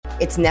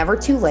It's never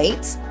too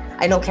late.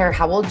 I don't care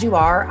how old you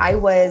are. I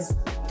was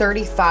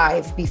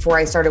 35 before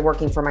I started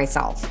working for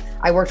myself.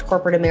 I worked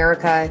corporate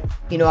America,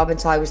 up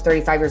until I was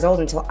 35 years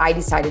old, until I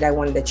decided I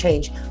wanted to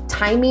change.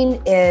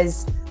 Timing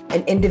is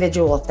an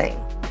individual thing.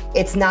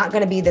 It's not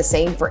going to be the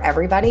same for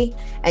everybody.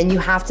 And you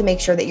have to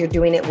make sure that you're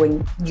doing it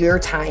when your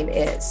time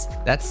is.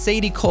 That's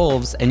Sadie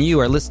Colves, and you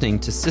are listening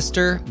to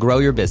Sister Grow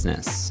Your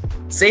Business.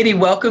 Sadie,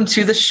 welcome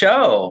to the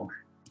show.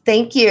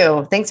 Thank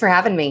you. Thanks for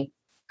having me.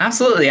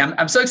 Absolutely.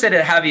 I'm so excited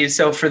to have you.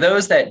 So for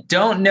those that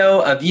don't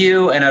know of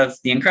you and of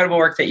the incredible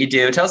work that you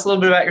do, tell us a little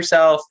bit about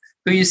yourself,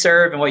 who you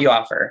serve, and what you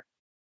offer.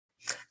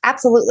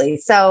 Absolutely.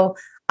 So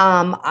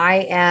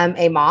I am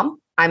a mom.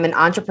 I'm an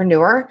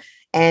entrepreneur,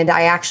 and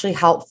I actually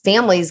help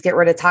families get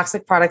rid of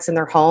toxic products in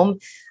their home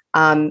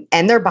and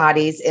their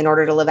bodies in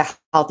order to live a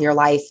healthier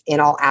life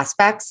in all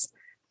aspects.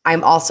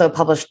 I'm also a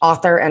published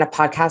author and a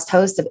podcast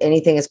host of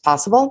Anything is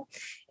Possible.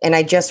 And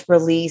I just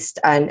released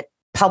and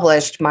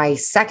published my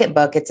second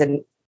book.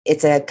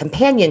 It's a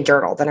companion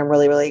journal that I'm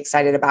really, really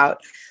excited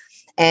about.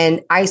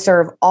 And I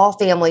serve all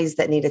families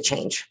that need a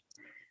change.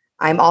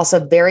 I'm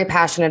also very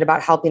passionate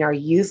about helping our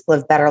youth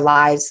live better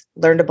lives,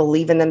 learn to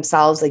believe in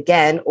themselves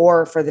again,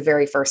 or for the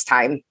very first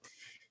time,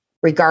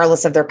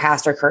 regardless of their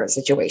past or current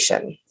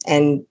situation.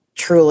 And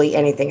truly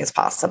anything is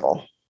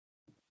possible.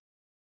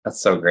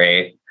 That's so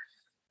great.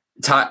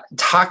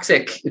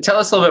 Toxic. Tell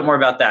us a little bit more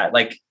about that.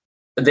 Like,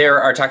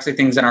 there are toxic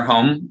things in our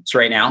homes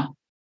right now.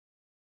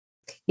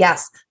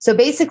 Yes. So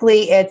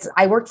basically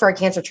I worked for a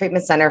cancer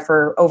treatment center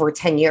for over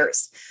 10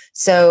 years.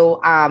 So,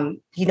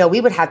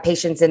 we would have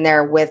patients in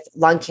there with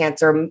lung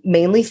cancer,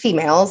 mainly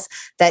females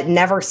that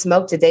never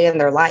smoked a day in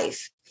their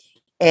life.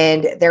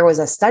 And there was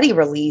a study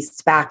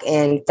released back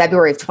in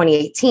February of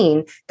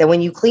 2018 that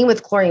when you clean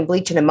with chlorine,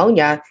 bleach, and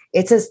ammonia,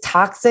 it's as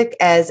toxic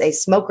as a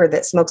smoker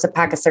that smokes a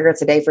pack of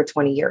cigarettes a day for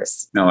 20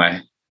 years. No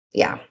way.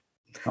 Yeah.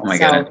 Oh my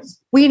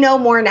goodness. We know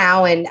more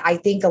now. And I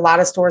think a lot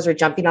of stores are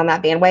jumping on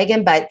that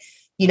bandwagon, but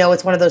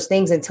it's one of those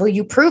things until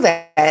you prove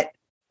it,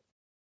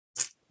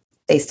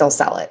 they still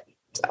sell it.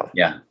 So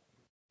yeah,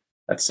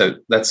 that's so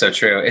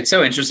true. It's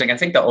so interesting. I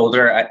think the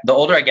older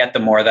I get, the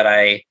more that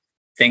I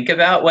think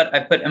about what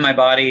I put in my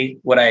body,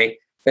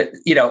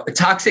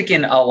 toxic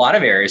in a lot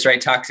of areas, right?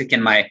 Toxic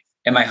in my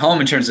home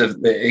in terms of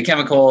the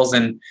chemicals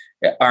and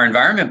our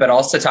environment, but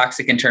also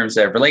toxic in terms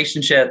of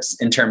relationships,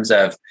 in terms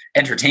of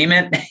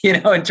entertainment,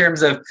 in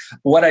terms of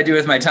what I do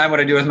with my time, what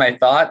I do with my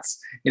thoughts,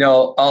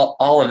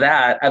 all of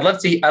that. I'd love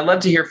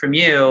to hear from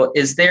you.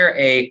 Is there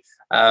a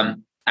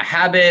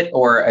habit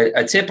or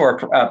a tip or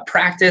a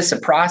practice, a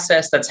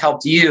process that's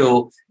helped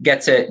you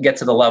get to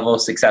the level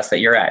of success that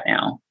you're at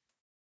now?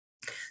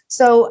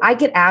 So I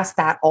get asked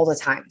that all the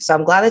time. So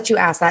I'm glad that you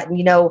asked that.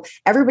 And,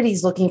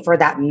 everybody's looking for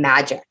that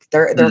magic.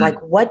 They're like,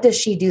 what does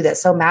she do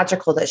that's so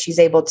magical that she's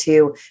able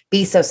to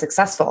be so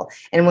successful?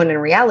 And when in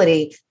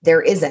reality,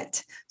 there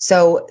isn't.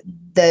 So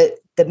the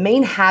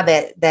main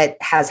habit that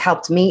has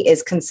helped me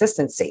is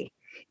consistency.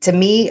 To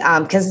me,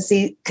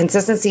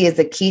 consistency is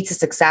the key to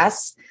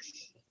success.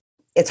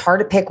 It's hard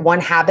to pick one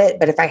habit,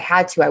 but if I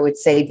had to, I would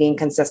say being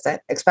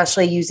consistent,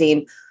 especially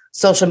using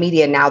social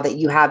media now that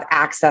you have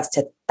access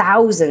to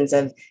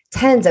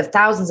tens of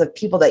thousands of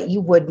people that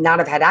you would not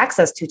have had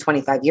access to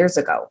 25 years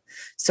ago.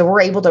 So we're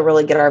able to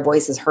really get our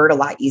voices heard a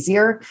lot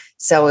easier.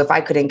 So if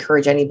I could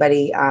encourage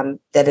anybody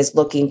that is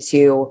looking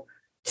to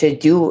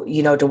do,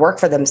 to work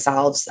for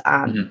themselves,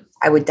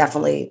 I would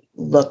definitely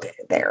look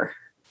there.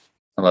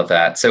 I love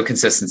that. So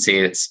consistency,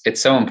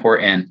 it's so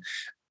important.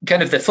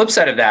 Kind of the flip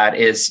side of that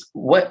is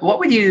what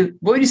would you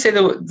say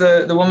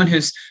the woman who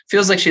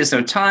feels like she has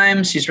no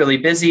time, she's really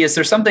busy, is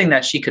there something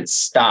that she could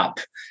stop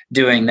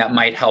doing that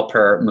might help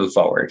her move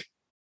forward?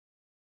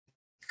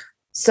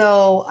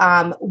 So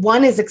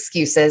one is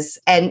excuses,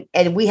 and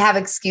we have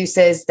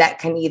excuses that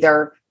can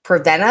either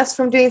prevent us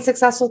from doing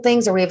successful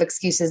things, or we have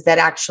excuses that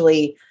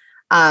actually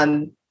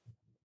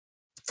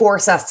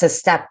force us to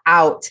step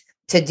out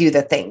to do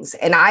the things.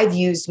 And I've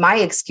used my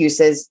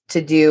excuses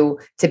to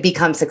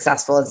become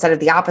successful instead of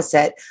the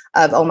opposite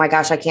of, oh my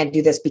gosh, I can't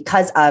do this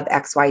because of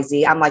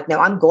XYZ. I'm like, no,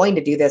 I'm going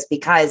to do this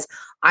because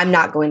I'm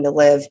not going to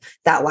live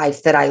that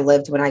life that I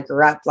lived when I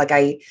grew up.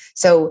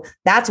 So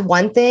that's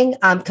one thing.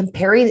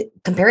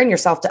 Comparing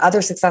yourself to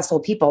other successful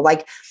people,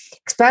 like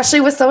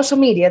especially with social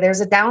media, there's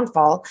a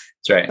downfall.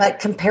 That's right. But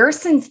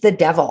comparison's the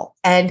devil,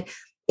 and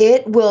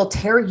it will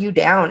tear you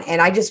down.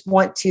 And I just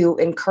want to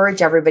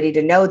encourage everybody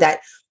to know that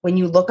when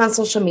you look on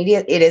social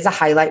media, it is a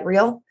highlight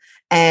reel.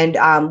 And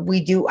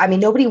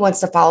nobody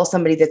wants to follow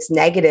somebody that's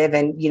negative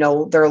and,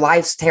 their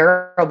life's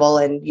terrible.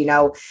 And,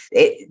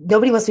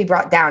 nobody wants to be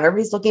brought down.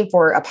 Everybody's looking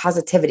for a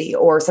positivity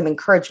or some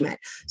encouragement.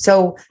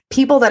 So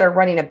people that are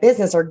running a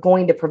business are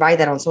going to provide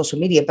that on social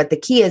media. But the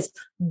key is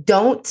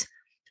don't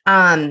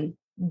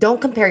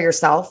compare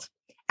yourself.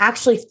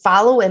 Actually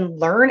follow and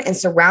learn and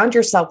surround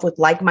yourself with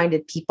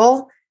like-minded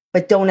people,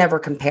 but don't ever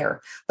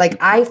compare.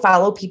 Like, I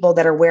follow people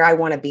that are where I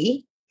want to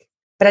be,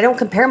 but I don't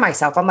compare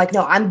myself. I'm like,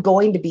 no, I'm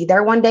going to be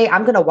there one day.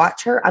 I'm going to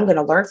watch her. I'm going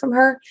to learn from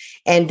her,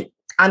 and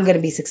I'm going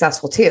to be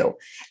successful too.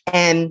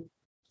 And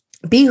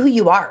be who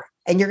you are.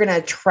 and you're going to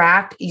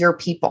attract your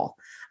people.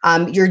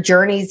 Your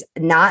journey's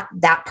not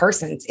that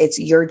person's, it's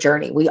your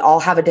journey. We all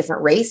have a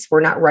different race.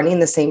 We're not running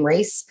the same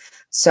race.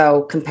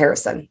 So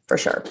comparison for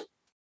sure.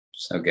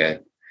 So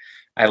good.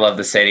 I love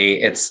the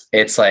city.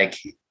 It's like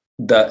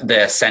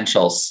the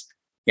essentials,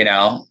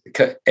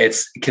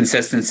 it's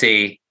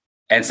consistency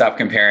and stop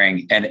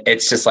comparing. And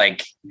it's just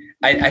like,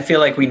 I feel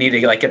like we need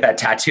to like get that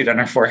tattooed on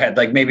our forehead,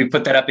 like maybe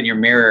put that up in your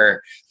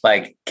mirror,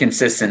 like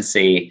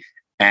consistency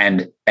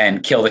and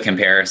kill the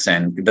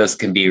comparison. Those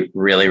can be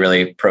really,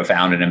 really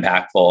profound and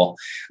impactful.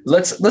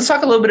 Let's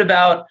talk a little bit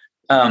about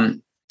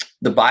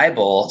the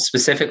Bible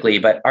specifically,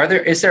 but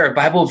is there a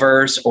Bible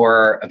verse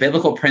or a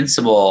biblical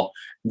principle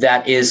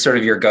that is sort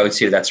of your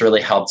go-to that's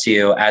really helped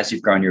you as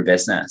you've grown your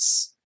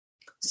business?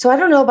 So I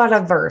don't know about a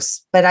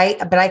verse, but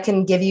I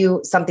can give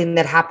you something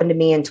that happened to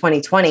me in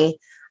 2020.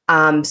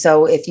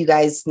 So if you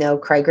guys know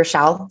Craig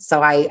Rochelle,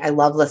 so I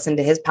love listening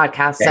to his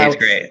podcast. Yeah, so he's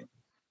great.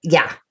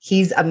 Yeah,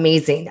 he's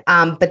amazing.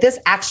 But this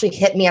actually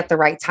hit me at the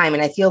right time.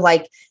 And I feel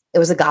like it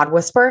was a God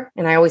whisper.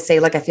 And I always say,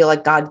 like, I feel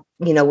like God,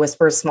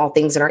 whispers small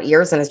things in our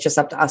ears, and it's just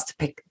up to us to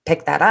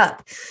pick that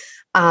up.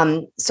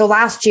 So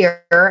last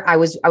year I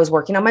was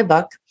working on my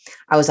book.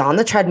 I was on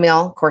the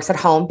treadmill, of course, at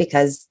home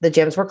because the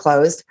gyms were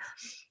closed.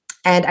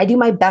 And I do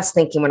my best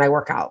thinking when I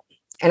work out.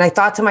 And I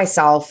thought to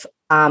myself,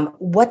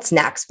 what's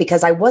next?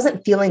 Because I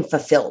wasn't feeling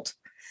fulfilled.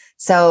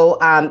 So,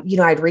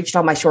 I'd reached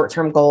all my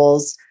short-term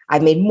goals. I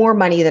made more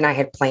money than I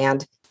had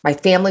planned. My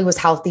family was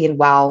healthy and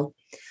well.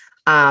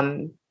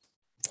 And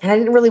I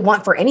didn't really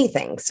want for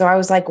anything. So I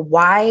was like,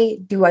 why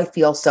do I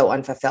feel so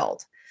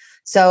unfulfilled?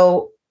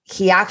 So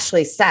he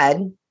actually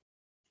said,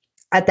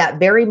 at that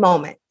very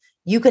moment,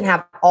 you can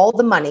have all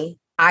the money,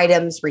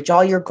 items, reach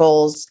all your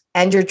goals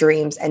and your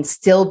dreams, and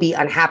still be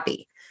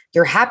unhappy.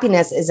 Your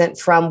happiness isn't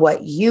from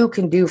what you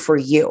can do for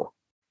you.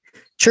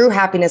 True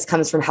happiness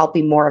comes from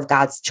helping more of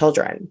God's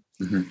children.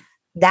 Mm-hmm.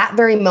 That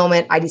very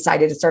moment, I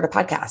decided to start a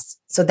podcast.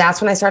 So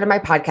that's when I started my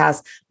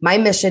podcast. My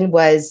mission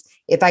was,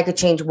 if I could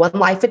change one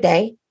life a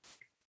day,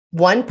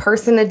 one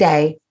person a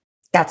day,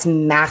 that's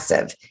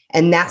massive.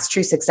 And that's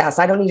true success.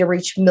 I don't need to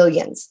reach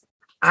millions.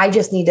 I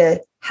just need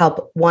to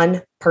help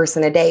one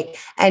person a day.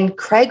 And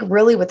Craig,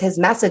 really, with his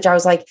message, I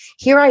was like,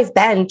 here I've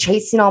been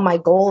chasing all my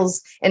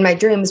goals and my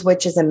dreams,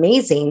 which is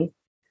amazing.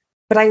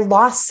 But I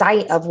lost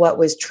sight of what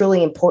was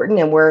truly important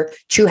and where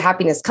true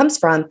happiness comes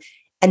from.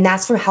 And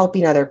that's from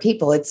helping other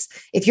people. It's,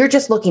 if you're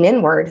just looking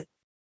inward,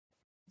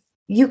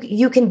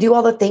 you can do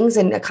all the things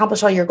and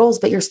accomplish all your goals,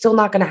 but you're still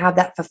not going to have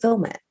that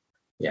fulfillment.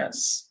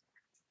 Yes.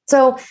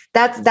 So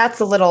that's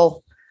a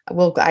little, it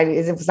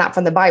was not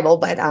from the Bible,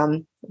 but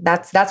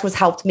that's what's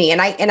helped me.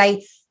 And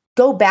I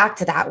go back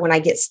to that when I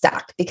get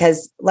stuck,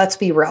 because let's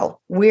be real,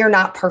 we are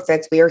not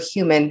perfect. We are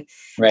human.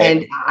 Right.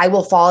 And I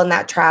will fall in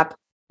that trap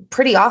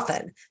pretty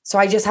often. So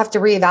I just have to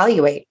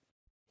reevaluate.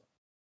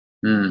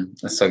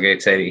 That's so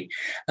great, Sadie.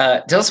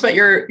 Tell us about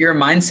your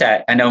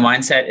mindset. I know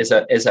mindset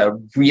is a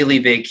really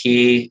big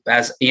key.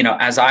 As you know,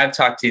 as I've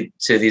talked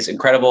to these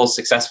incredible,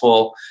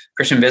 successful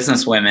Christian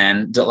business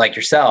women like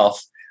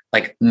yourself,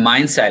 like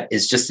mindset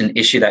is just an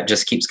issue that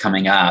just keeps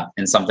coming up,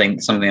 and something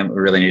that we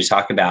really need to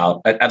talk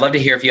about. I'd love to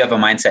hear if you have a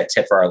mindset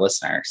tip for our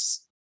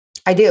listeners.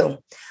 I do.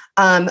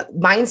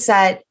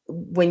 Mindset,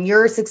 when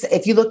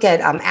if you look at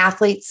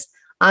athletes,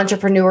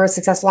 entrepreneurs,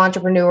 successful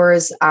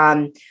entrepreneurs,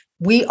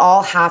 we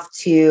all have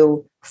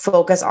to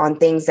focus on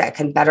things that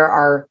can better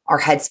our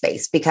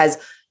headspace, because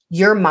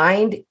your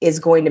mind is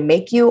going to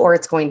make you or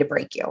it's going to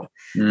break you.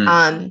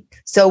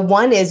 So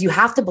one is, you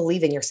have to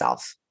believe in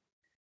yourself.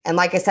 And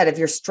like I said, if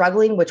you're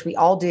struggling, which we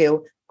all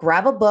do,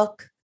 grab a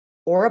book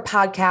or a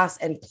podcast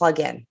and plug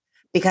in.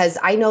 Because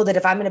I know that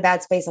if I'm in a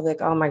bad space, I'm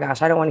like, oh my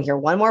gosh, I don't want to hear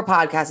one more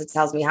podcast that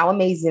tells me how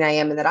amazing I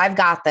am and that I've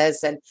got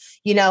this. And,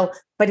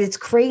 but it's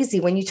crazy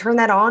when you turn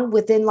that on,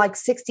 within like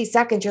 60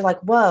 seconds, you're like,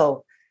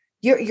 whoa,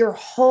 your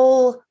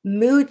whole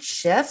mood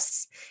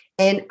shifts.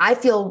 And I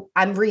feel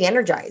I'm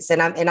re-energized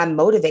and I'm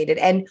motivated.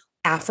 And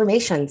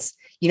affirmations,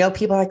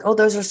 people are like, oh,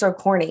 those are so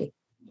corny.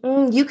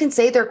 You can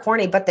say they're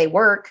corny, but they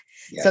work.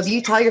 Yes. So if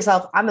you tell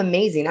yourself, I'm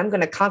amazing, I'm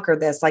going to conquer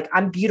this, like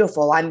I'm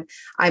beautiful,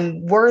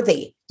 I'm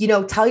worthy,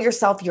 tell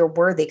yourself you're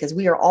worthy, because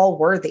we are all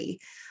worthy.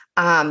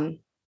 And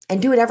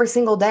do it every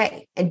single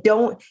day. And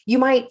you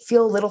might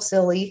feel a little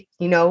silly,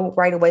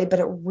 right away, but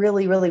it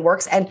really, really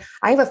works. And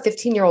I have a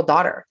 15-year-old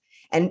daughter,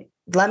 and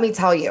let me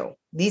tell you,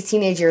 these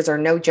teenage years are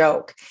no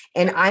joke.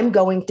 And I'm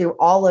going through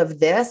all of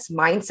this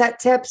mindset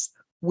tips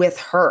with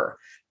her,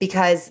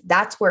 because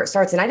that's where it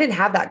starts. And I didn't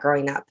have that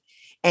growing up.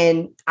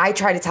 And I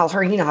try to tell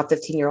her, how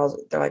 15-year-olds,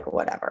 they're like,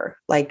 whatever,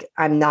 like,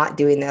 I'm not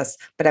doing this,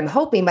 but I'm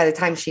hoping by the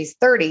time she's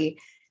 30,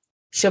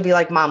 she'll be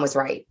like, Mom was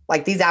right.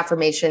 Like, these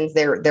affirmations,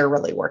 they're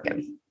really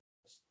working.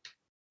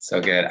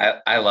 So good.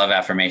 I love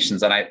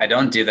affirmations, and I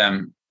don't do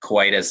them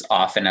quite as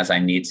often as I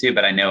need to,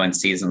 but I know in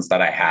seasons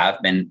that I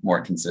have been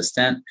more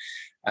consistent.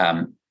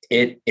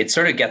 It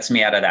sort of gets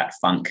me out of that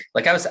funk.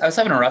 Like I was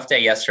having a rough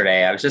day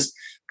yesterday. I was just,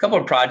 a couple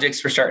of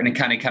projects were starting to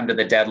kind of come to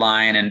the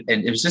deadline, and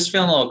it was just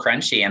feeling a little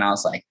crunchy. And I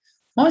was like,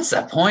 what's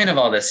the point of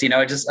all this?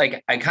 Just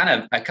like, I kind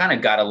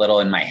of got a little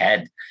in my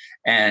head,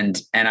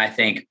 And I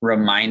think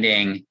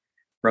reminding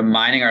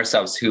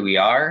ourselves who we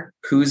are,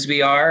 whose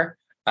we are,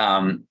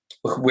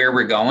 where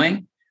we're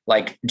going,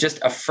 like just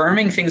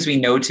affirming things we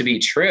know to be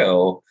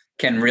true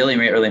can really,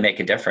 really make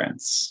a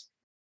difference.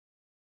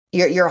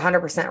 You're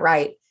 100%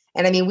 right.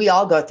 And I mean, we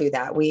all go through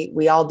that.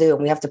 We all do.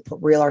 And we have to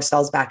reel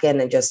ourselves back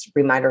in and just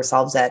remind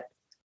ourselves that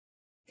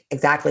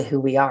exactly who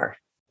we are.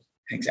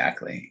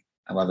 Exactly.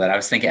 I love that. I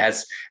was thinking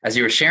as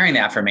you were sharing the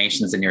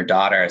affirmations in your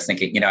daughter, I was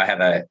thinking, I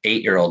have a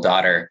 8-year-old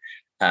daughter,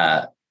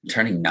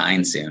 turning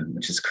 9 soon,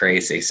 which is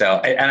crazy. So,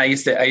 and I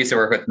used to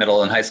work with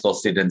middle and high school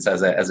students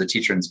as a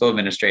teacher and school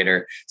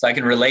administrator. So I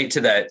can relate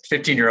to that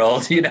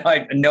 15-year-old,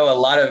 I know a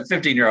lot of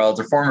 15-year-olds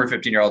or former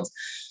 15-year-olds,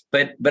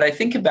 but I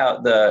think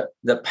about the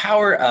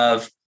power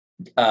of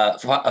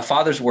a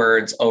father's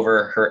words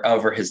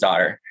over his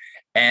daughter,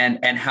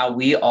 and how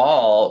we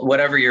all,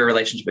 whatever your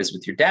relationship is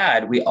with your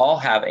dad, we all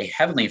have a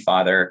heavenly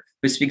Father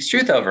who speaks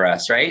truth over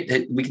us,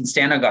 right? We can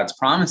stand on God's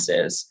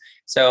promises.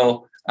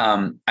 So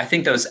I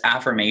think those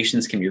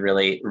affirmations can be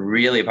really,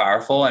 really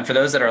powerful. And for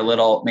those that are a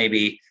little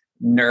maybe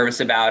nervous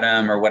about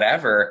them or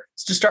whatever,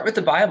 it's to start with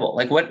the Bible.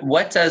 Like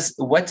what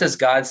does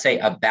God say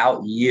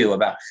about you,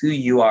 about who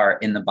you are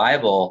in the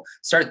Bible?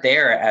 Start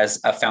there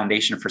as a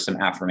foundation for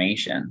some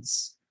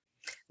affirmations.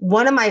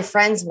 One of my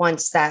friends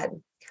once said,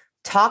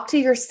 talk to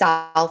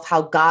yourself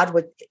like God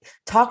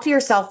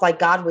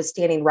was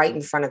standing right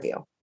in front of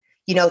you.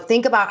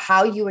 Think about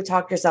how you would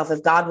talk to yourself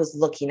if God was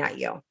looking at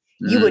you.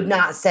 You would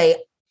not say,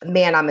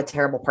 man, I'm a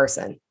terrible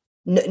person.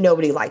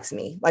 Nobody likes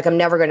me. Like, I'm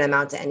never going to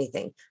amount to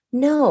anything.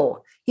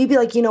 No, you'd be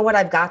like, you know what?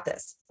 I've got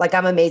this. Like,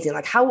 I'm amazing.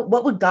 Like,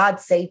 what would God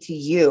say to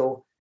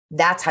you?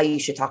 That's how you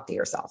should talk to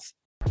yourself.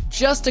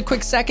 Just a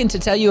quick second to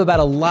tell you about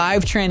a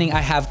live training I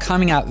have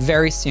coming out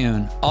very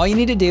soon. All you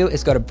need to do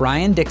is go to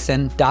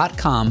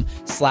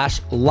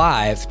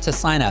briandixon.com/live to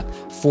sign up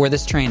for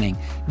this training.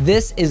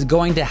 This is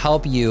going to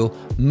help you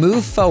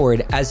move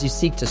forward as you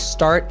seek to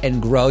start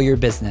and grow your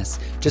business.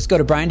 Just go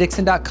to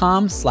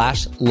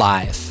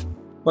briandixon.com/live.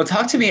 Well,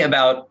 talk to me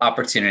about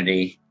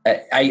opportunity.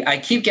 I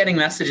keep getting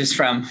messages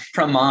from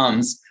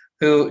moms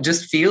who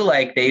just feel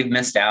like they've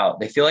missed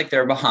out. They feel like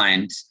they're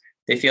behind.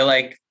 They feel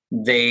like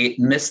they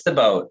miss the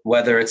boat,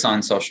 whether it's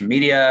on social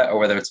media or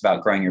whether it's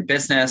about growing your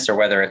business or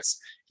whether it's,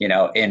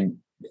 in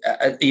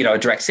a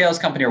direct sales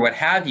company or what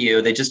have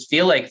you. They just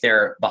feel like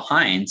they're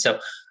behind. So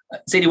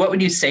Sadie, what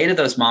would you say to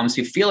those moms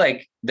who feel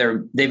like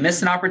they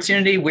miss an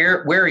opportunity?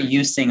 Where are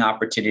you seeing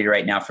opportunity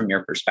right now from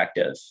your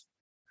perspective?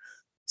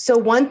 So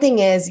one thing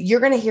is, you're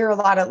going to hear a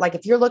lot of, like,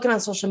 if you're looking on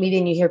social media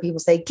and you hear people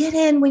say, get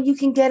in when you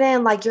can get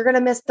in, like you're going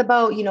to miss the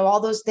boat, all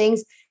those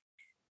things.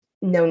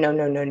 No.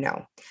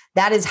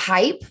 That is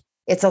hype.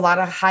 It's a lot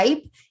of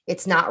hype.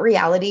 It's not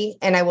reality.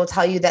 And I will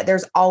tell you that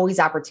there's always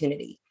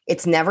opportunity.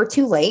 It's never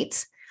too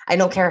late. I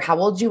don't care how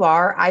old you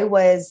are. I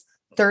was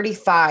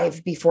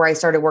 35 before I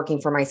started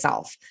working for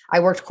myself.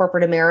 I worked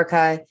corporate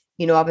America,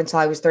 up until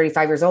I was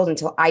 35 years old,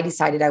 until I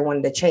decided I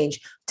wanted to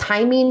change.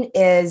 Timing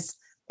is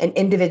an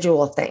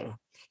individual thing.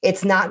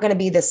 It's not going to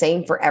be the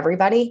same for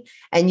everybody.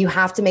 And you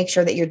have to make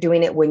sure that you're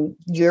doing it when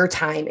your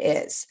time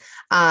is.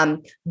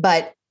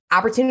 But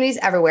opportunities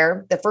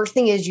everywhere. The first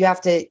thing is you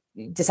have to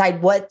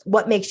decide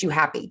what makes you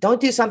happy. Don't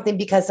do something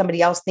because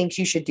somebody else thinks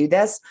you should do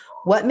this.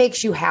 What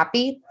makes you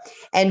happy?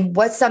 And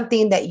what's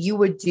something that you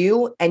would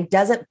do and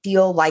doesn't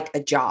feel like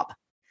a job?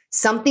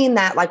 Something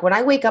that, like, when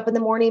I wake up in the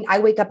morning, I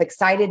wake up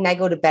excited and I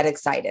go to bed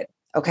excited.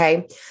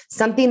 Okay.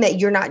 Something that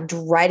you're not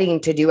dreading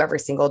to do every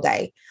single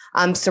day.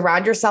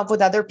 Surround yourself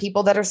with other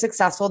people that are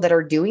successful, that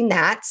are doing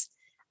that.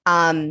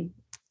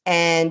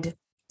 And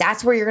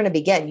that's where you're going to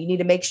begin. You need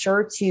to make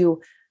sure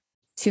to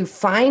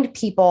find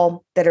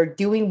people that are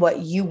doing what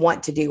you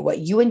want to do, what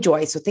you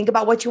enjoy. So think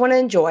about what you want to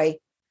enjoy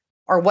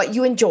or what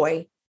you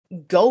enjoy.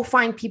 Go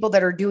find people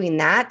that are doing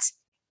that.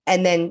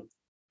 And then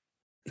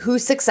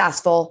who's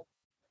successful,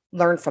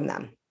 learn from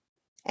them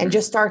and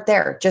just start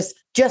there. Just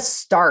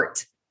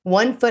start.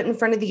 One foot in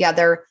front of the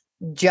other.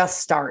 Just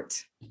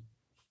start.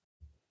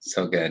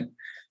 So good.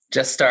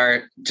 Just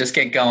start. Just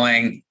get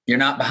going. You're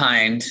not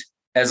behind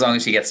as long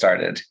as you get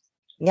started.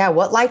 Yeah.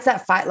 What lights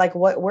that fire? Like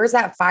where's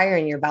that fire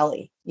in your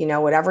belly?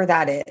 Whatever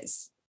that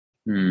is.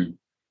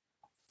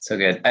 So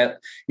good. A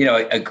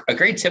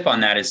great tip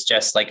on that is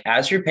just like,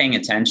 as you're paying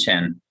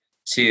attention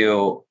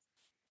to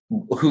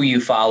who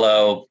you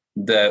follow,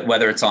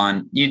 whether it's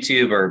on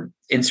YouTube or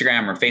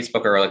Instagram or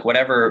Facebook or like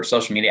whatever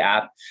social media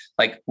app,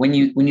 like when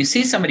you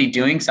see somebody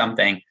doing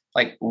something,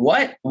 like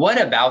what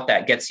about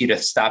that gets you to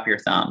stop your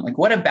thumb? Like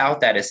what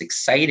about that is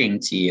exciting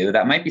to you?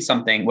 That might be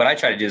something. What I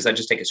try to do is I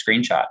just take a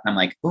screenshot and I'm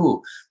like,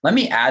 ooh, let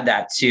me add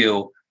that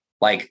to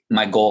like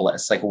my goal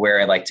list, like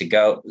where I like to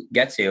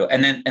get to.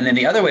 And then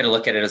the other way to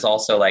look at it is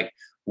also like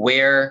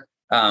where,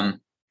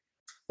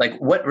 like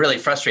what really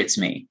frustrates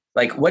me.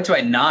 Like, what do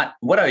I not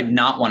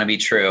want to be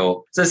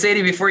true? So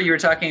Sadie, before you were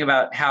talking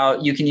about how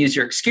you can use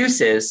your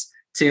excuses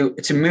to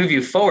move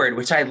you forward,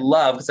 which I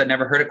love because I've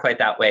never heard it quite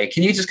that way.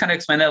 Can you just kind of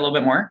explain that a little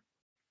bit more?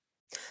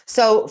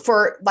 So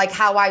for like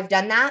how I've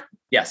done that?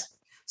 Yes.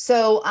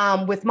 So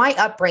with my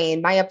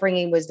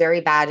upbringing was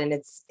very bad, and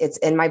it's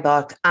in my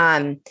book.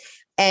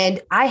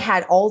 And I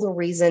had all the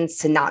reasons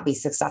to not be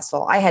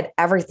successful. I had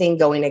everything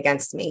going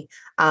against me.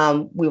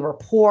 We were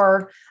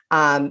poor.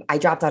 I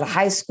dropped out of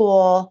high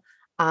school.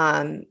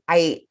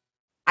 I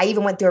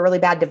even went through a really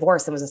bad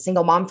divorce and was a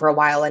single mom for a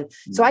while. And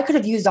so I could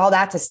have used all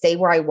that to stay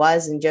where I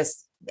was and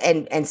just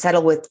and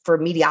settle for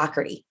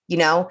mediocrity,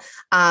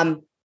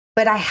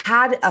 but I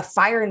had a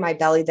fire in my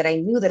belly that I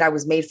knew that I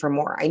was made for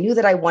more. I knew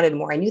that I wanted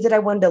more. I knew that I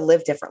wanted to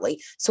live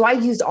differently. So I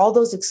used all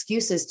those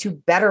excuses to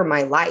better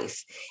my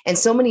life. And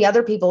so many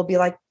other people will be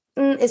like,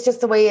 it's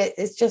just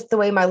the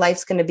way my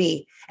life's going to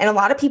be. And a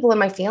lot of people in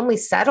my family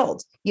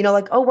settled,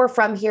 like, oh, we're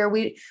from here.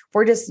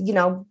 We're just,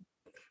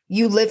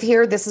 you live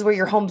here. This is where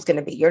your home's going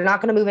to be. You're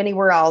not going to move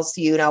anywhere else.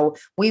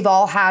 We've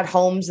all had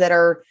homes that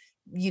are,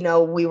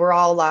 we were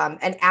all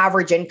an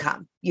average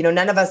income.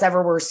 None of us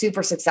ever were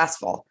super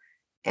successful.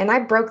 And I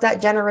broke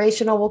that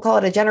we'll call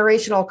it a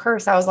generational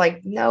curse. I was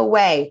like, no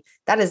way,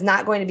 that is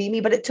not going to be me.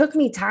 But it took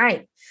me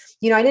time.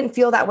 I didn't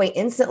feel that way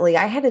instantly.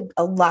 I had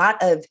a lot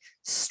of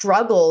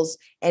struggles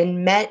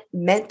and met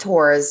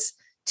mentors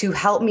to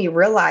help me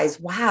realize,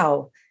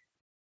 wow,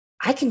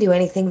 I can do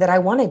anything that I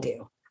want to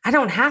do. I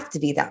don't have to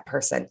be that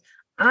person.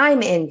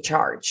 I'm in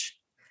charge.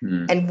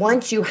 And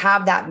once you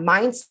have that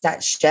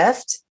mindset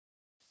shift,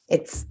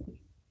 it's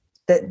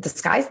the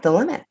sky's the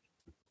limit.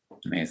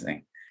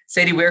 Amazing.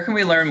 Sadie, where can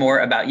we learn more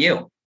about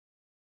you?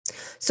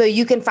 So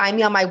you can find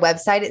me on my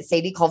website at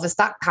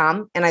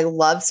sadiecolvis.com. And I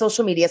love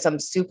social media. So I'm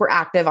super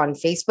active on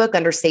Facebook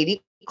under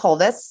Sadie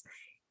Colvis.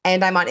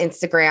 And I'm on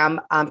Instagram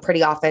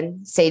pretty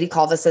often, Sadie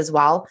Colvis as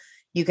well.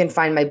 You can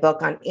find my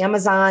book on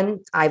Amazon.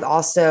 I've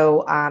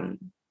also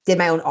did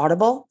my own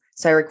Audible.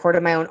 So I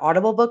recorded my own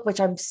Audible book, which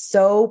I'm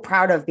so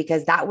proud of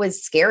because that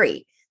was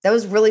scary. That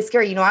was really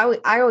scary.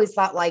 I always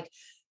thought like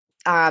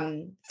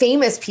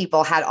famous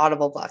people had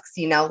Audible books,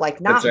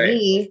 like not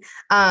me.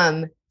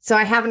 So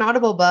I have an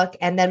Audible book,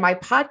 and then my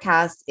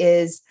podcast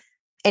is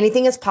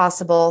Anything is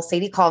Possible,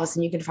 Sadie Colvis,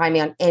 and you can find me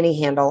on any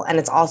handle. And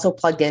it's also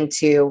plugged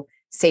into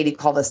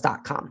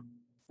sadiecolvis.com.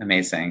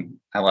 Amazing.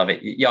 I love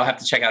it. Y'all have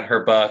to check out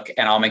her book,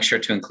 and I'll make sure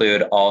to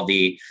include all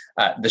the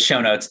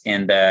show notes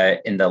in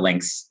the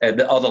links,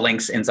 all the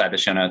links inside the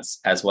show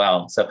notes as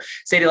well. So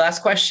Sadie,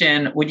 last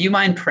question. Would you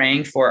mind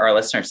praying for our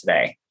listeners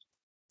today?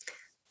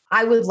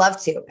 I would love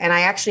to. And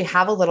I actually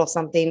have a little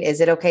something. Is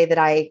it okay that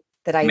I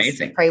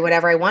Amazing. Pray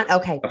whatever I want?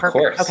 Okay, of perfect.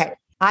 Course. Okay.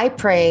 I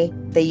pray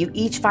that you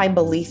each find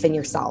belief in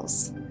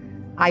yourselves.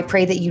 I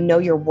pray that you know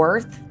your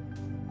worth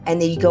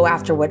and that you go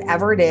after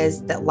whatever it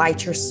is that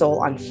lights your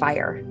soul on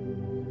fire.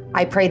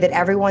 I pray that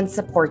everyone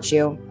supports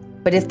you,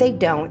 but if they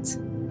don't,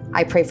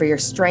 I pray for your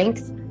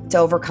strength to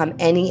overcome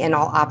any and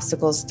all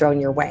obstacles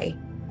thrown your way.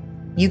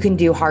 You can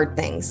do hard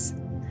things.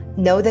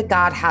 Know that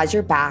God has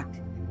your back,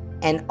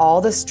 and all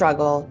the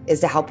struggle is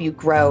to help you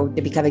grow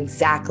to become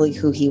exactly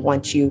who He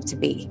wants you to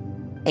be.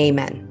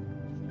 Amen.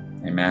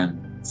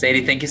 Amen.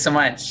 Sadie, thank you so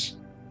much.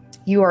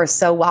 You are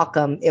so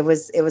welcome. It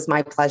was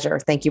my pleasure.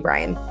 Thank you,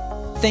 Brian.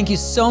 Thank you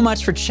so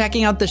much for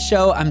checking out the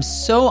show. I'm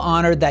so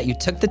honored that you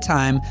took the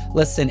time.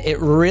 Listen, it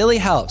really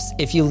helps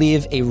if you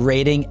leave a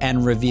rating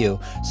and review.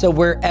 So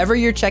wherever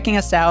you're checking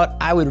us out,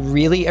 I would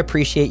really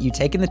appreciate you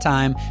taking the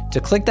time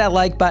to click that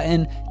like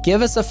button,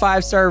 give us a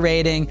 5-star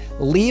rating,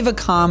 leave a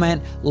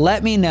comment,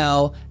 let me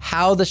know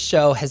how the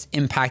show has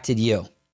impacted you.